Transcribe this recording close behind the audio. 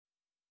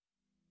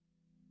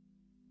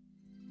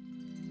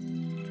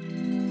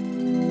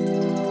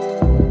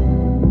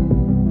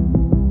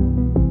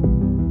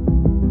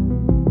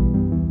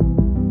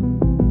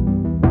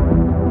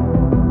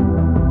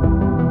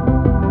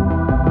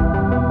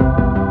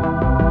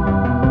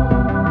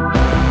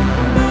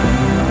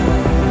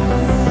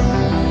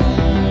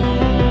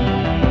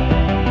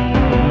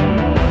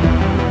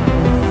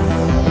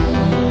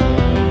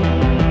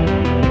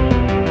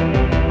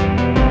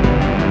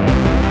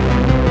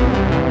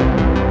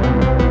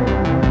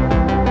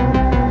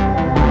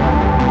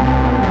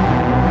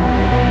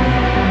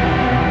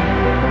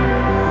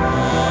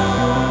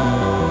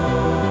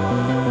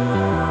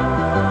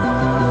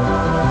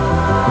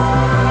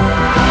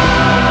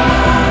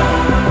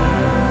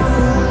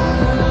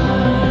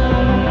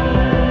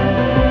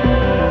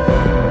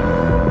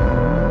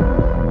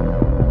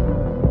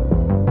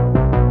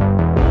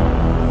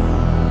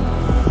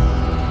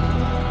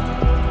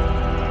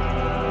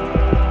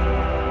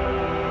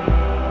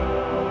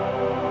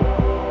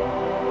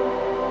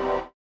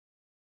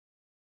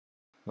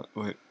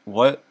Wait,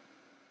 what?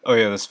 Oh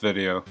yeah, this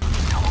video.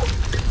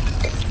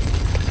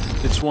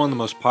 It's one of the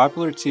most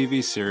popular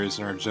TV series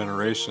in our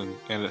generation,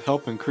 and it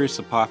helped increase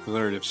the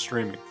popularity of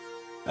streaming.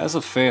 As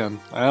a fan,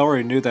 I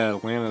already knew that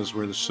Atlanta is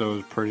where the show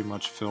is pretty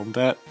much filmed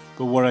at,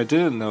 but what I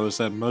didn't know is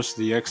that most of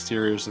the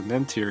exteriors and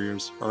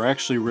interiors are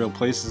actually real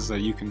places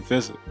that you can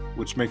visit,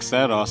 which makes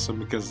that awesome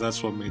because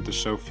that's what made the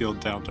show feel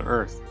down to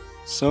earth.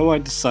 So I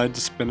decided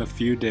to spend a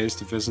few days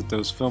to visit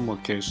those film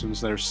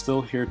locations that are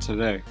still here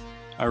today.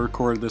 I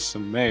recorded this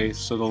in May,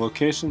 so the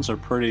locations are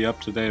pretty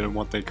up to date on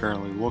what they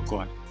currently look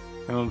like.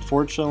 And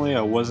unfortunately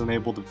I wasn't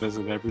able to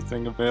visit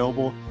everything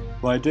available,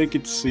 but I did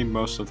get to see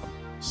most of them.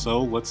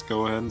 So let's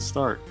go ahead and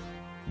start.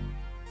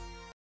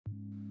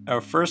 Our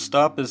first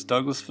stop is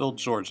Douglasville,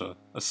 Georgia,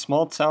 a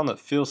small town that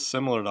feels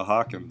similar to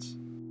Hawkins.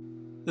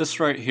 This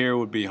right here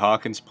would be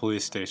Hawkins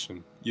Police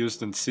Station,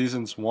 used in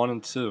seasons 1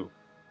 and 2.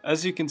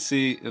 As you can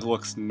see, it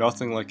looks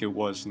nothing like it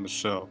was in the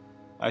show.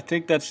 I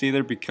think that's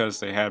either because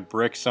they had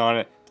bricks on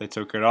it, they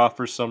took it off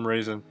for some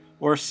reason,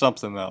 or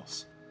something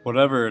else.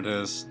 Whatever it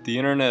is, the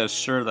internet is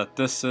sure that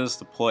this is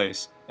the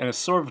place, and it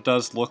sort of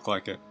does look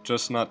like it,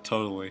 just not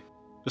totally.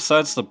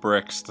 Besides the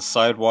bricks, the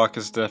sidewalk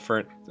is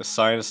different, the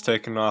sign is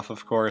taken off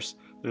of course,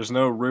 there's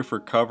no roof or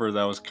cover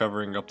that was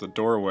covering up the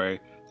doorway,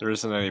 there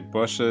isn't any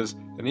bushes,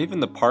 and even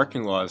the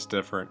parking lot is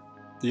different.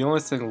 The only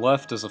thing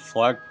left is a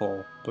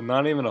flagpole, but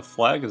not even a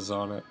flag is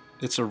on it.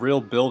 It's a real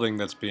building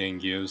that's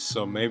being used,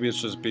 so maybe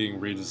it's just being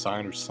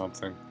redesigned or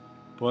something.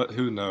 But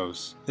who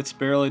knows. It's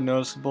barely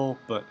noticeable,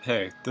 but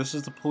hey, this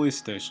is the police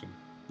station.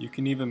 You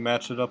can even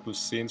match it up with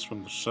scenes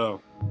from the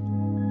show.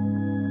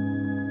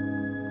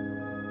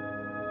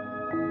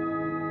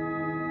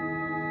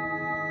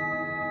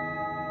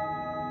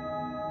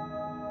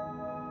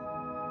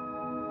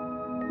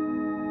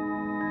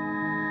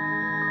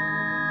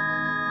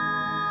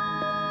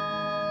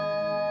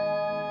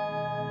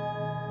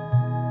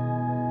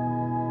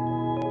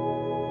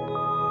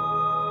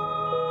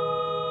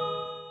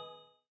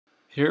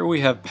 Here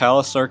we have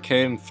Palace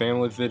Arcade and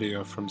Family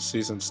Video from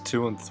seasons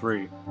 2 and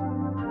 3.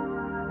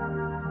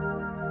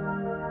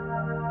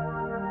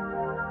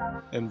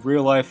 In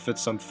real life,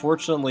 it's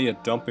unfortunately a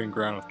dumping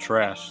ground of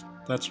trash.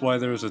 That's why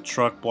there was a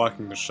truck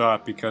blocking the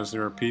shot, because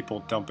there are people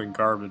dumping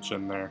garbage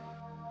in there.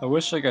 I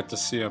wish I got to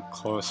see up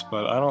close,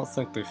 but I don't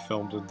think they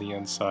filmed in the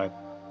inside.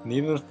 And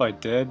even if I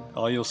did,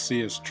 all you'll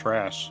see is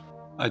trash.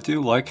 I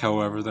do like,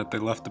 however, that they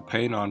left the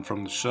paint on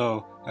from the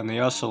show, and they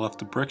also left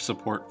the brick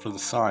support for the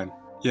sign.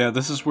 Yeah,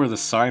 this is where the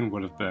sign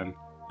would have been.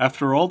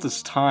 After all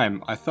this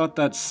time, I thought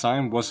that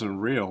sign wasn't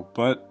real,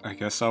 but I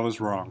guess I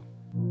was wrong.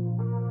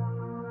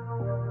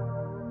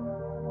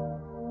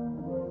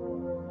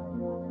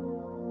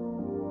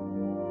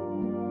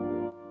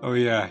 Oh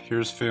yeah,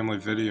 here's Family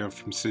Video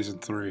from season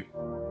 3.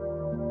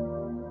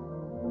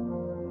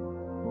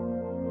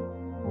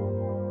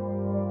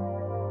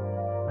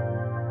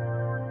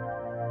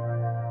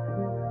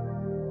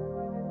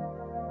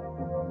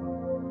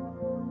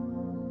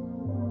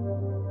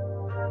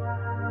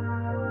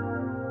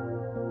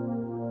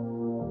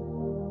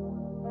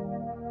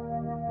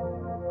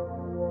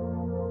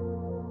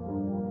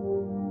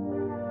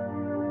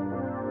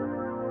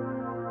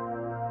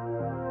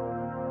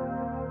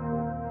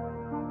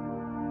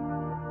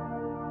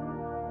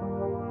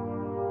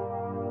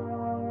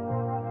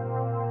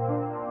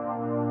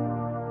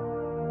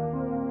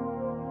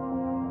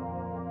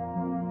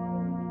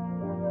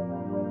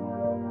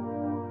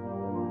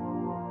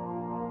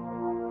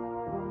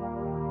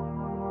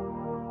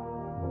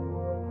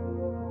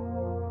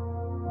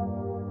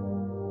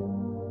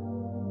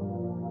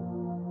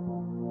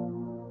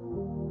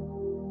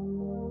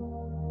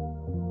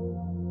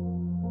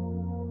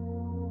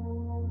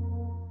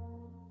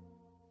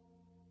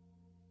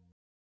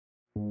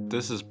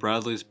 This is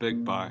Bradley's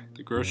Big Buy,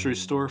 the grocery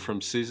store from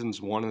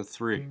seasons 1 and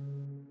 3.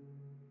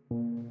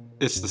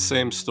 It's the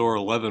same store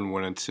Eleven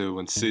went into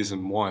in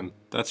season 1,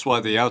 that's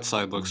why the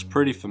outside looks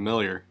pretty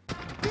familiar.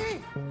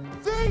 Thief!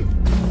 Thief!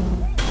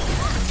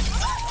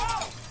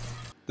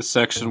 The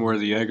section where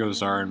the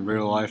Eggos are in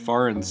real life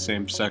are in the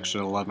same section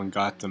Eleven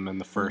got them in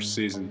the first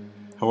season.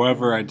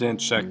 However, I didn't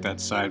check that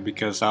side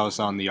because I was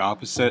on the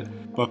opposite,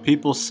 but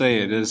people say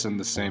it is in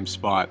the same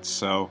spot,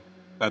 so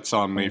that's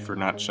on me for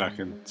not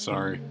checking,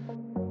 sorry.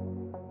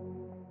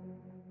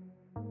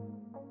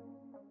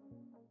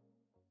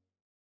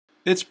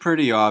 It's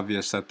pretty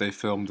obvious that they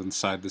filmed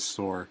inside the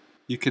store.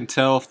 You can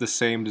tell if the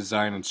same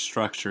design and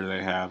structure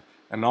they have,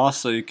 and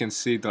also you can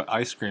see the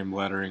ice cream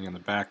lettering in the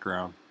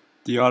background.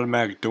 The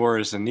automatic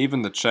doors and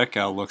even the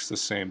checkout looks the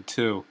same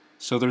too,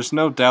 so there's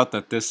no doubt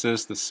that this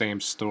is the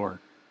same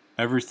store.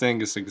 Everything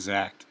is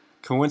exact.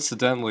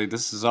 Coincidentally,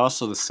 this is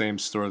also the same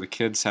store the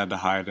kids had to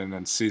hide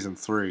in season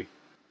 3.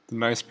 The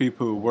nice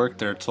people who work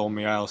there told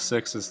me aisle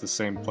 6 is the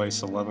same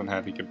place Eleven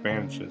had to get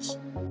bandages.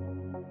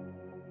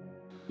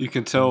 You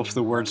can tell if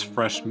the words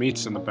fresh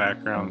meat's in the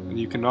background, and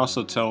you can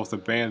also tell if the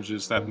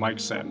bandages that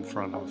Mike sat in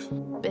front of.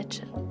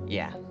 Bitchin'.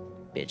 Yeah,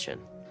 bitchin'.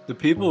 The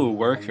people who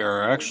work here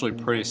are actually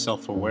pretty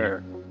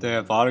self-aware. They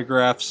have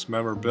autographs,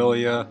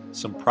 memorabilia,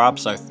 some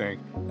props I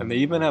think, and they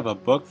even have a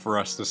book for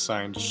us to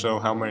sign to show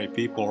how many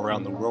people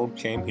around the world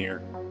came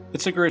here.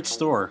 It's a great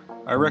store.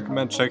 I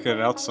recommend checking it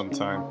out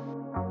sometime.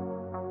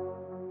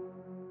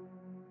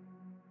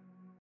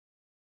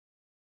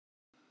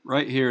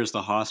 Right here is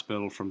the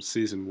hospital from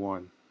season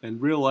 1.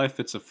 In real life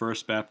it's a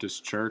First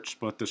Baptist church,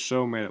 but the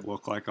show made it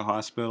look like a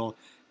hospital,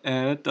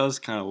 and it does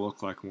kind of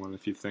look like one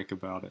if you think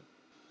about it.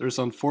 There's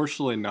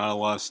unfortunately not a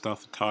lot of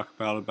stuff to talk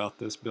about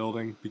this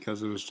building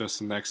because it was just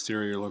an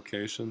exterior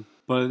location,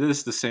 but it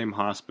is the same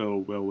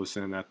hospital Will was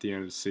in at the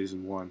end of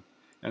season 1,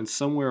 and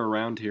somewhere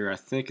around here I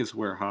think is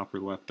where Hopper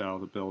left out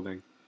of the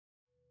building.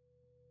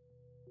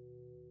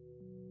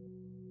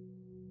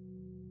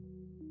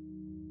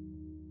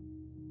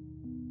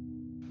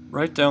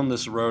 Right down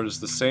this road is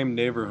the same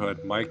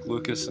neighborhood Mike,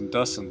 Lucas, and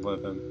Dustin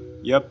live in.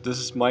 Yep, this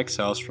is Mike's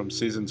house from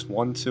seasons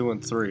 1, 2,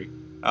 and 3.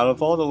 Out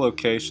of all the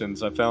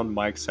locations, I found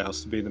Mike's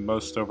house to be the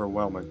most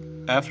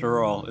overwhelming.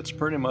 After all, it's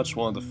pretty much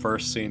one of the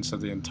first scenes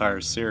of the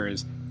entire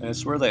series, and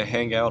it's where they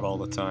hang out all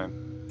the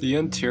time. The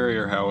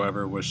interior,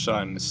 however, was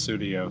shot in a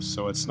studio,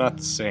 so it's not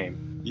the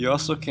same. You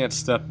also can't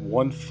step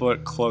 1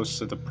 foot close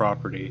to the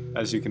property,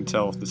 as you can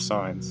tell with the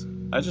signs.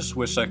 I just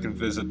wish I could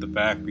visit the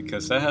back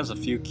because that has a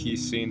few key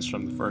scenes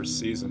from the first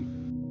season.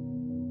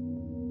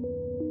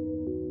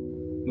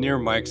 Near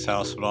Mike's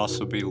house would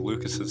also be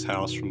Lucas's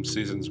house from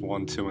seasons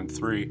 1, 2, and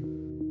 3.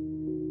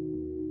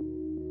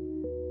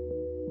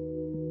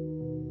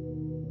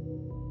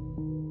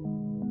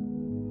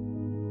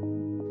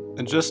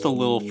 And just a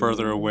little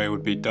further away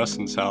would be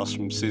Dustin's house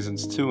from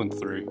seasons 2 and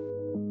 3.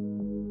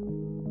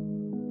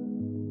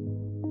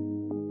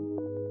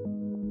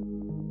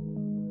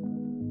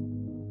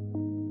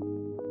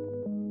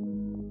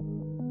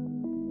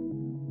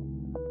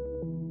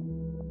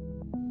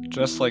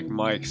 Just like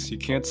Mike's, you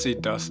can't see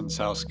Dustin's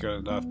house good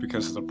enough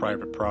because of the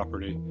private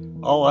property.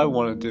 All I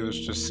want to do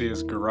is just see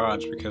his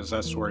garage because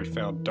that's where he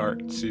found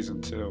Dart in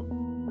season 2.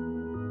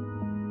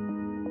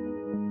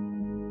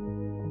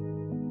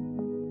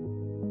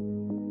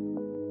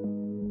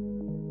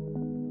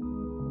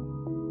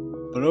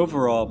 But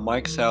overall,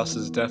 Mike's house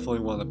is definitely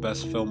one of the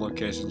best film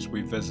locations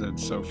we've visited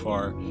so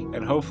far,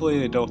 and hopefully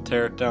they don't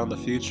tear it down in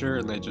the future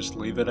and they just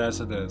leave it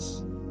as it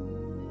is.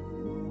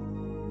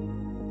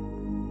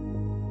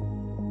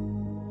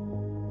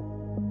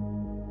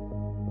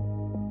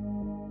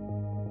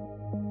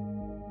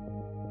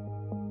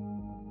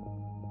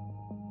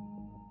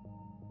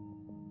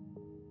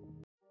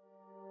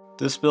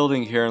 This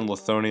building here in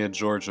Lithonia,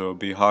 Georgia will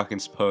be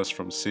Hawkins Post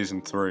from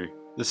season 3,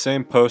 the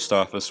same post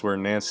office where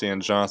Nancy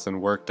and Jonathan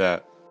worked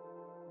at.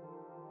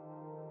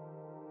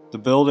 The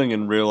building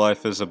in real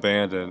life is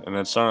abandoned and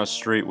it's on a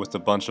street with a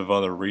bunch of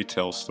other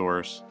retail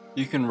stores.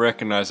 You can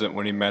recognize it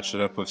when you match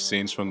it up with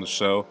scenes from the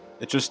show.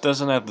 It just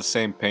doesn't have the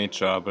same paint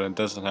job and it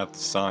doesn't have the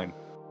sign.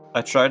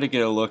 I tried to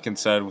get a look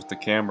inside with the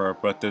camera,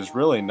 but there's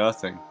really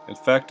nothing. In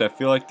fact, I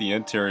feel like the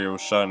interior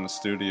was shot in the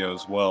studio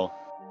as well.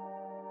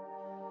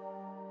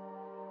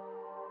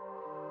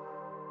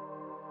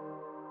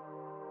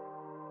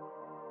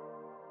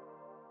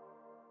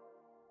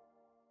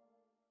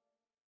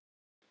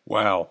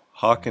 Wow,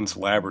 Hawkins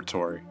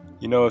Laboratory.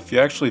 You know, if you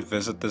actually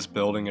visit this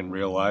building in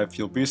real life,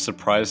 you'll be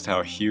surprised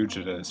how huge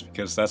it is,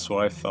 because that's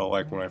what I felt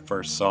like when I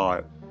first saw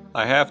it.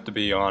 I have to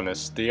be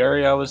honest, the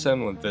area I was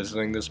in when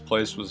visiting this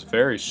place was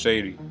very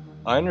shady.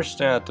 I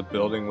understand that the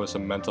building was a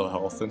mental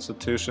health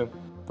institution,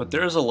 but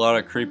there's a lot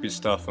of creepy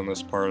stuff in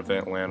this part of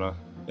Atlanta.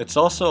 It's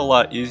also a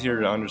lot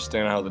easier to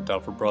understand how the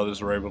Duffer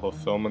Brothers were able to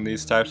film in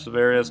these types of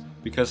areas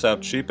because how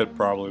cheap it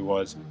probably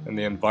was and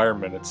the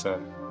environment it's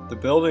in. The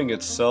building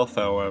itself,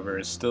 however,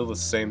 is still the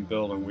same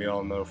building we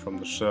all know from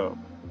the show.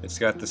 It's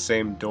got the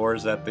same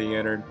doors that they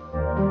entered.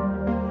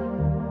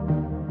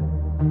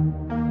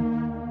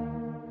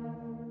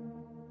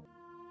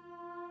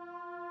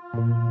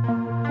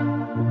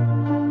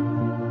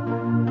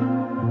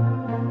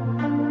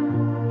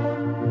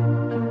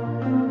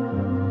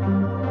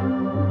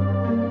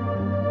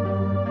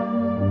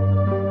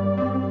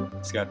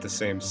 It's got the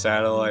same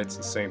satellites,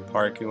 the same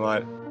parking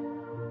lot.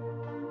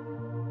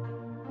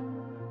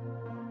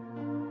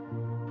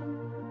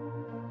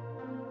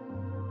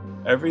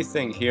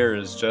 Everything here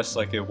is just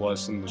like it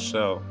was in the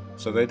show,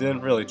 so they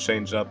didn't really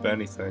change up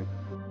anything.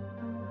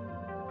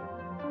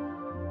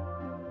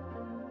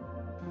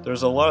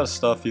 There's a lot of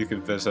stuff you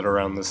could visit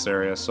around this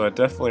area, so I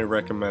definitely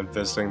recommend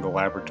visiting the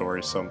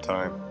laboratory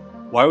sometime.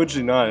 Why would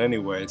you not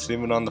anyway? It's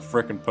even on the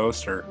frickin'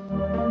 poster.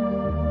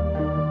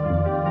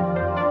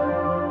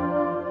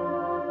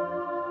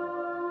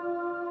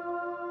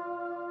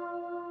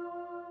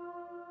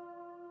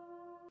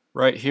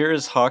 Right here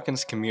is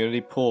Hawkins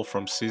Community Pool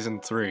from Season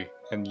 3,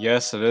 and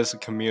yes, it is a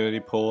community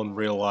pool in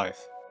real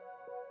life.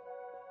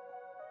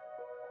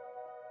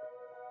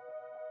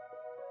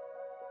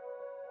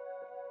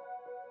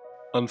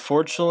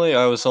 Unfortunately,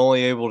 I was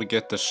only able to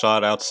get the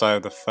shot outside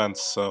of the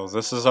fence, so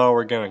this is all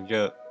we're gonna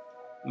get.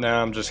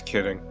 Nah, I'm just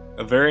kidding.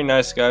 A very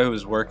nice guy who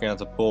was working at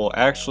the pool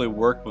actually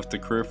worked with the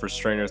crew for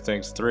Stranger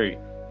Things 3,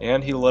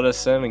 and he let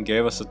us in and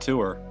gave us a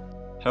tour.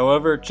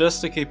 However,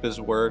 just to keep his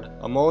word,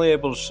 I'm only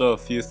able to show a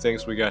few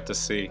things we got to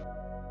see.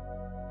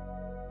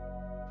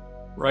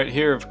 Right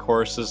here, of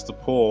course, is the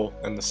pool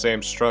and the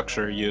same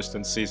structure used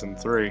in Season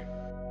 3.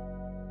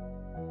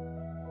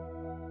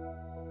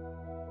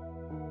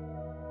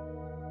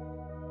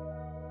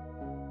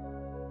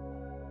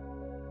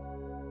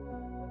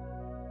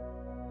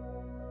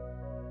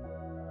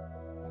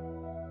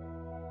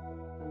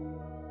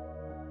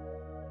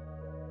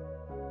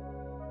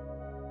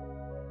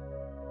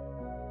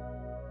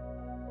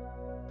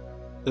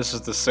 This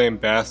is the same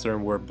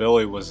bathroom where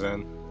Billy was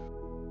in.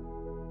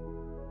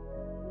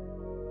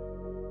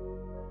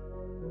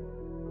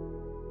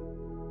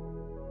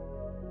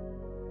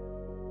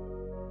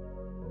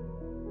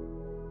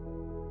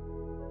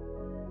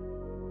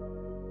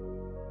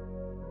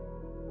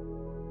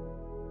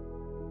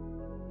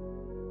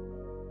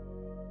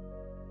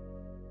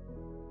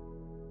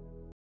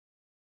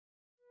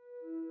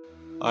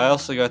 I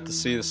also got to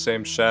see the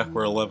same shack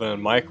where Eleven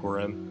and Mike were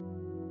in.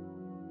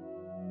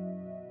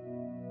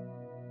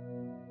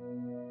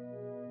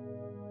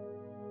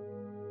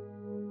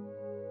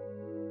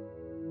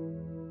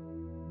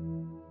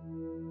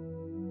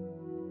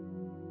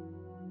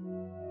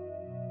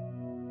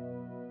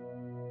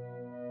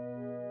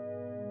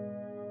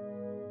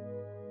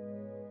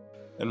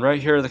 And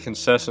right here are the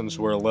concessions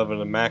where Eleven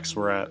and Max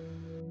were at.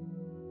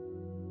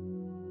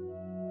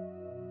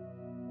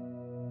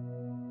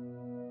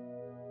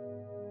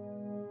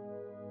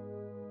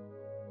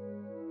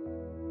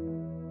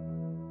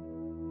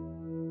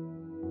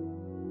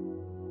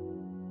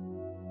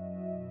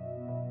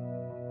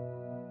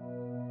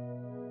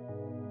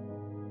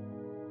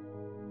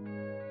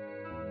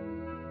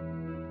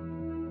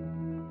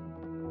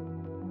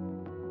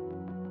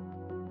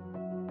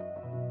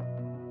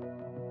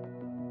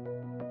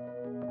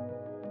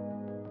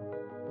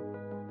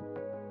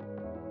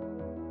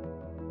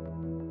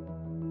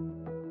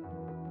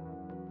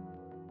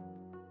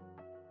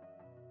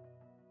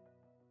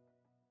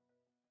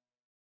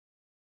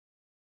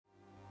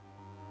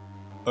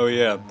 Oh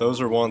yeah,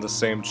 those are one of the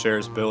same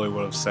chairs Billy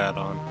would have sat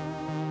on.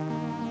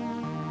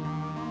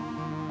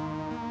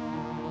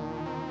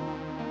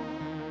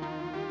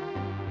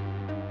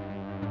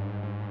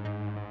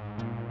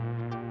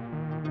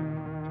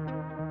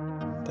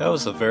 That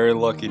was a very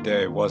lucky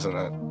day, wasn't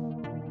it?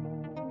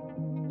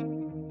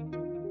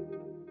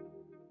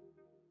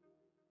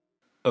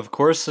 Of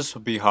course, this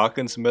would be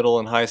Hawkins Middle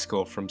and High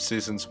School from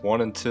Seasons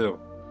 1 and 2.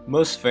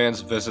 Most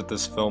fans visit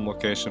this film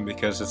location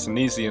because it's an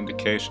easy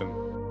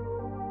indication.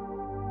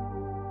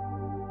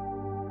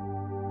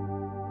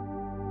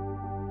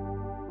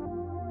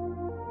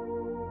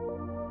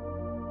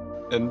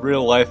 In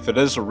real life, it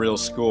is a real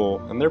school,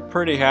 and they're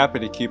pretty happy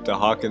to keep the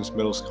Hawkins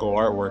Middle School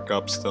artwork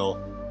up still.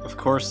 Of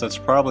course, that's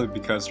probably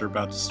because they're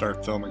about to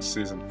start filming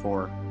Season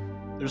 4.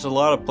 There's a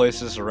lot of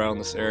places around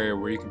this area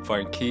where you can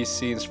find key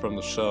scenes from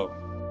the show.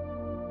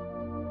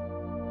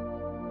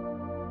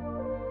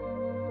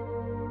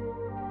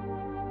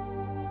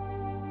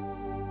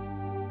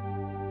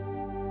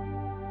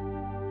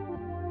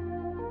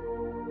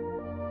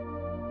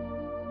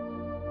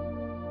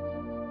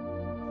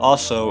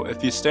 Also,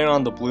 if you stand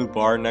on the blue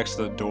bar next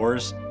to the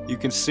doors, you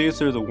can see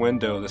through the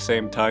window the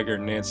same tiger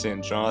Nancy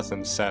and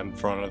Jonathan sat in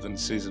front of in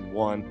Season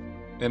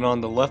 1, and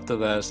on the left of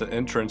that is the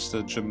entrance to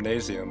the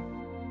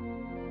gymnasium.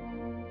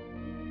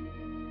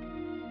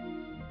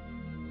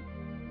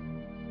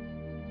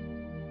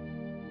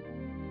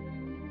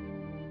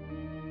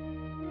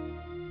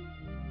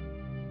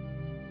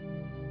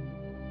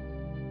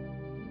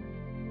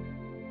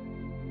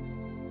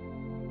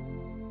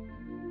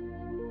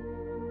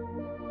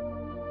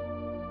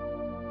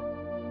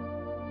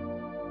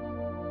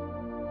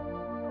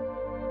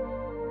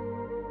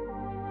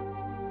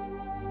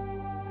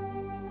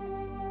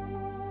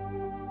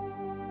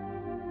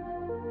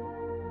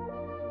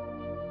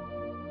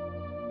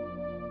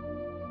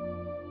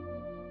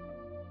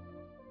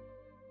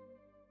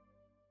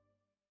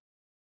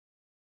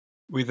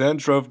 We then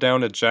drove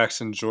down to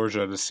Jackson,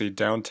 Georgia to see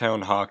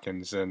downtown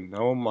Hawkins, and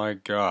oh my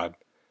god.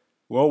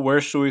 Well,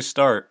 where should we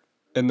start?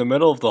 In the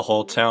middle of the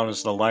whole town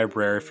is the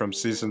library from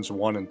Seasons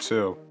 1 and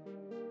 2.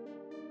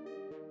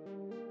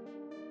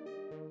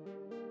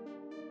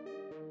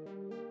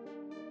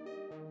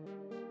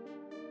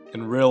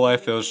 In real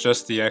life, it was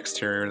just the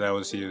exterior that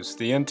was used.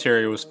 The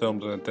interior was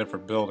filmed in a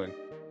different building.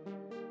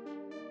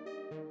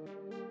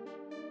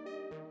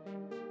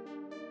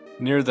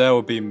 Near that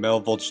would be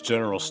Melville's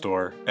General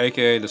Store,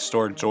 aka the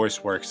store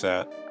Joyce works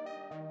at.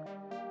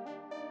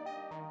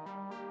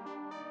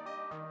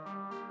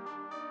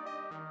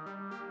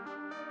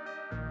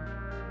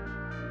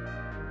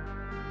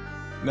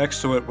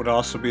 Next to it would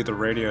also be the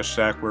Radio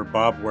Shack where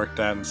Bob worked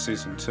at in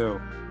Season 2.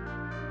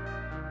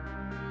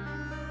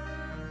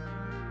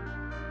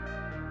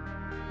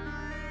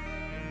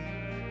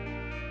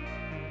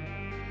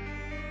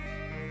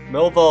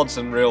 Melville's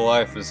in real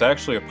life is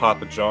actually a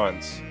Papa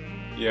John's.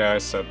 Yeah, I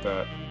said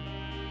that.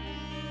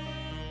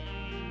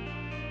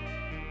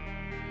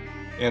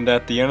 And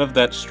at the end of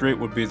that street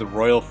would be the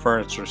Royal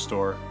Furniture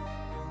Store.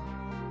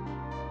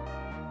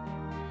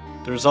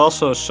 There's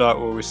also a shot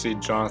where we see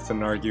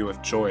Jonathan argue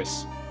with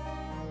Joyce.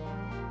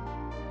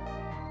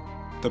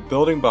 The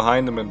building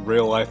behind them in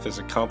real life is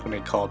a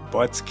company called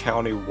Butts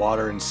County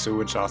Water and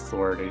Sewage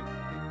Authority.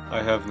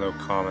 I have no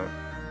comment.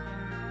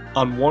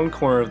 On one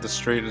corner of the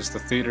street is the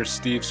theater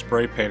Steve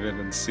spray painted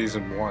in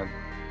Season 1.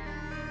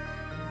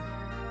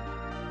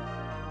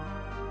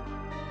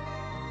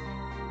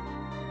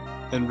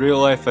 In real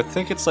life, I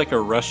think it's like a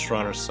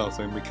restaurant or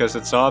something because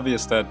it's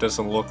obvious that it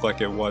doesn't look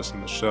like it was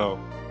in the show.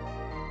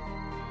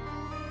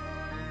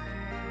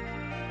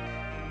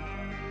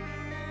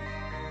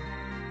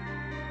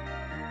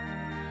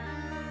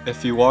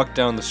 If you walk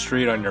down the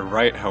street on your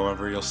right,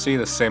 however, you'll see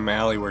the same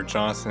alley where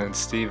Jonathan and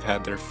Steve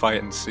had their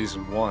fight in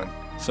Season 1,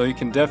 so you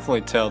can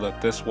definitely tell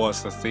that this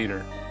was the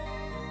theater.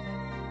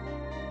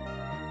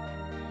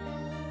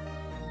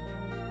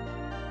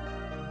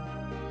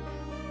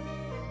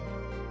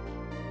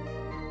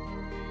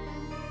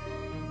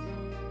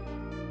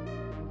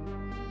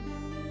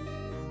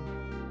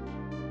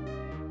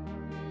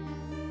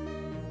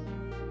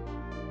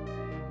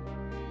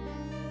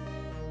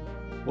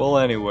 Well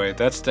anyway,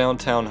 that's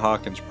downtown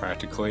Hawkins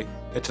practically.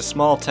 It's a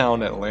small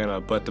town in Atlanta,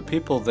 but the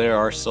people there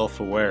are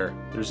self-aware.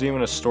 There's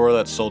even a store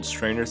that sold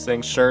Stranger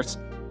Things shirts.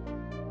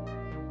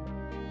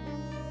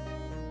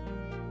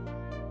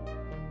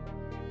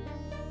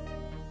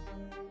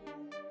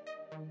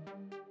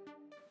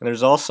 And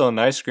there's also an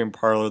ice cream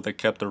parlor that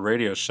kept the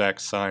Radio Shack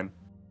sign.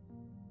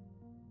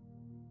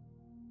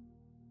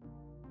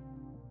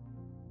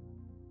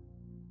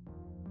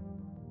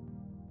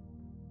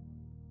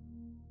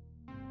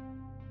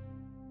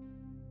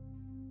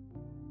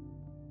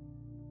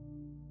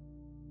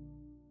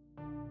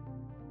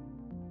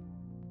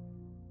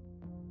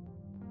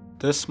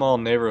 This small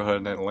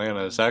neighborhood in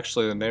Atlanta is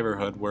actually the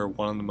neighborhood where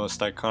one of the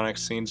most iconic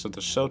scenes of the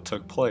show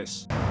took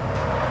place.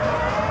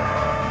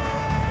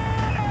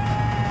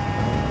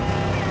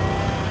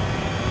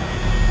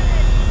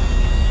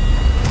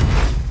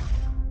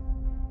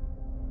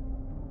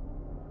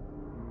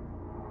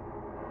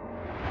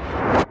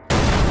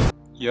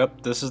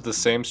 Yep, this is the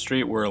same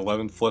street where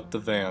Eleven flipped the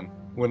van.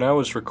 When I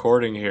was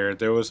recording here,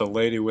 there was a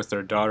lady with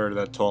their daughter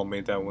that told me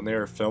that when they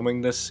were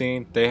filming this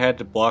scene, they had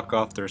to block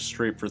off their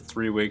street for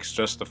 3 weeks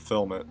just to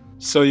film it.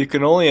 So you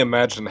can only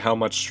imagine how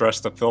much stress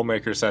the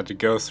filmmakers had to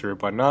go through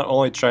by not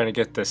only trying to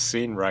get this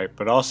scene right,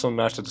 but also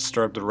not to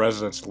disturb the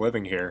residents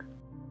living here.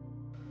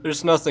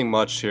 There's nothing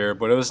much here,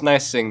 but it was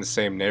nice seeing the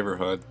same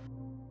neighborhood.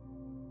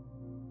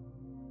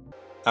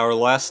 Our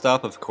last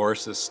stop, of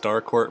course, is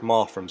Starcourt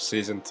Mall from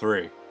Season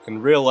 3.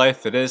 In real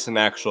life, it is an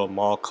actual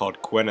mall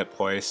called Gwinnett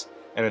Place,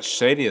 and it's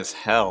shady as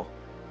hell.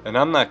 And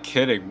I'm not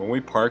kidding, when we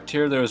parked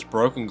here there was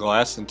broken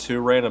glass and 2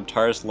 random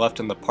tires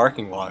left in the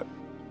parking lot.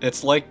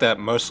 It's like that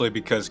mostly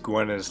because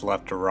Gwinnett is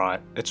left to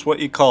rot. It's what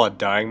you call a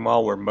dying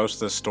mall where most of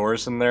the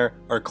stores in there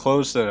are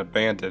closed and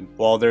abandoned,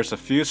 while there's a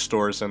few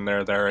stores in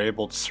there that are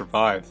able to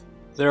survive.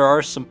 There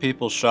are some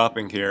people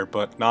shopping here,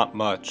 but not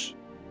much.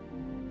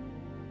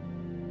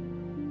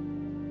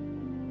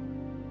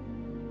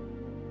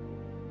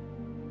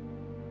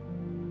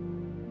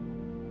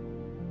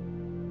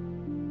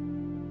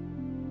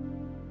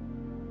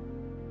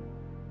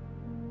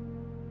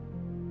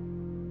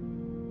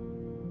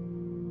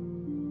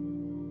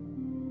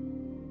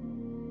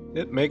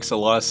 It makes a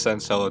lot of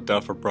sense how the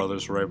Duffer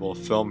Brothers were able to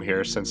film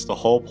here since the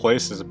whole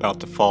place is about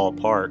to fall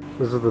apart.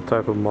 This is the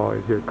type of mall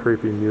you hear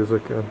creepy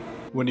music in.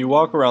 When you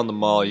walk around the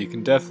mall, you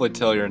can definitely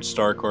tell you're in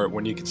Starcourt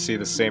when you can see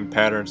the same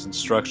patterns and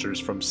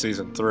structures from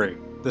Season 3.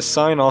 The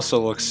sign also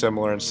looks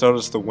similar and so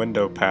does the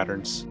window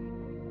patterns.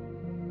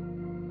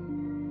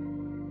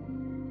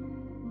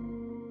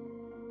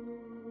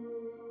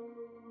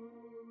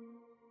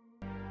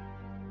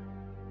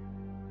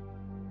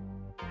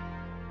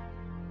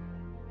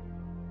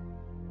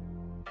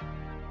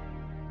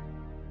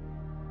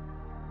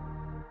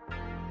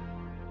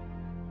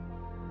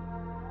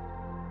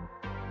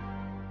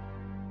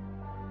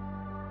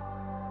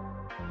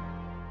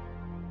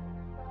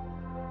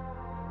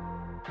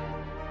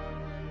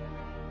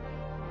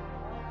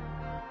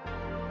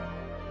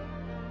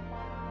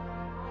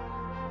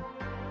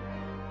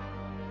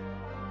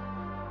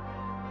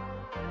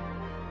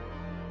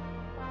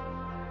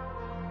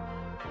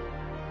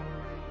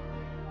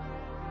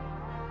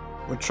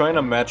 When trying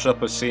to match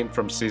up a scene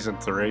from Season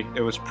 3,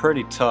 it was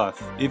pretty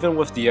tough. Even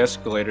with the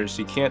escalators,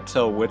 you can't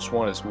tell which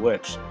one is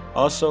which.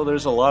 Also,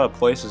 there's a lot of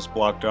places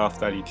blocked off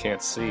that you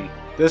can't see.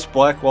 This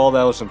black wall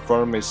that was in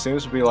front of me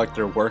seems to be like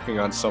they're working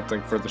on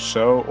something for the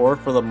show or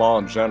for the mall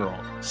in general.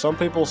 Some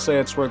people say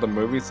it's where the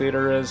movie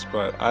theater is,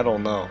 but I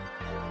don't know.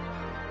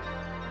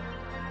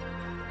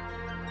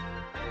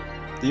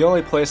 The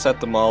only place at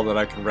the mall that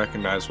I can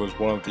recognize was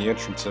one of the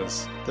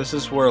entrances. This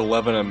is where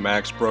Eleven and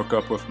Max broke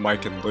up with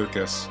Mike and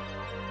Lucas.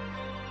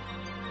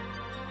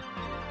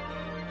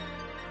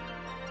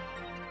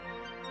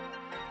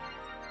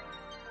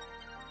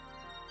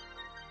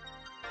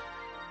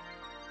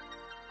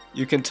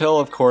 You can tell,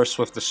 of course,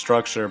 with the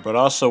structure, but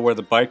also where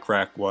the bike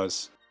rack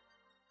was.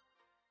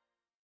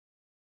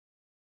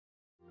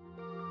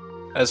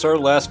 As our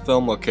last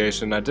film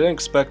location, I didn't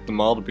expect the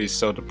mall to be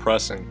so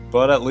depressing,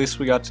 but at least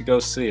we got to go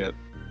see it.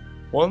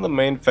 One of the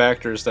main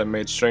factors that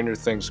made Stranger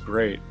Things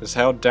great is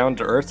how down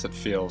to earth it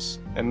feels,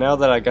 and now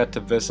that I got to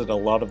visit a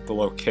lot of the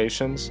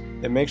locations,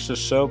 it makes the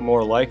show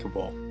more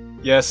likable.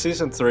 Yeah,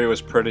 season 3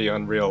 was pretty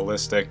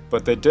unrealistic,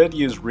 but they did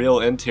use real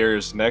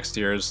interiors and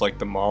exteriors like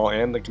the mall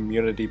and the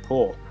community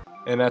pool.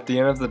 And at the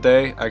end of the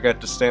day, I got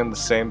to stay in the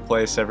same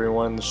place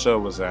everyone in the show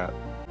was at.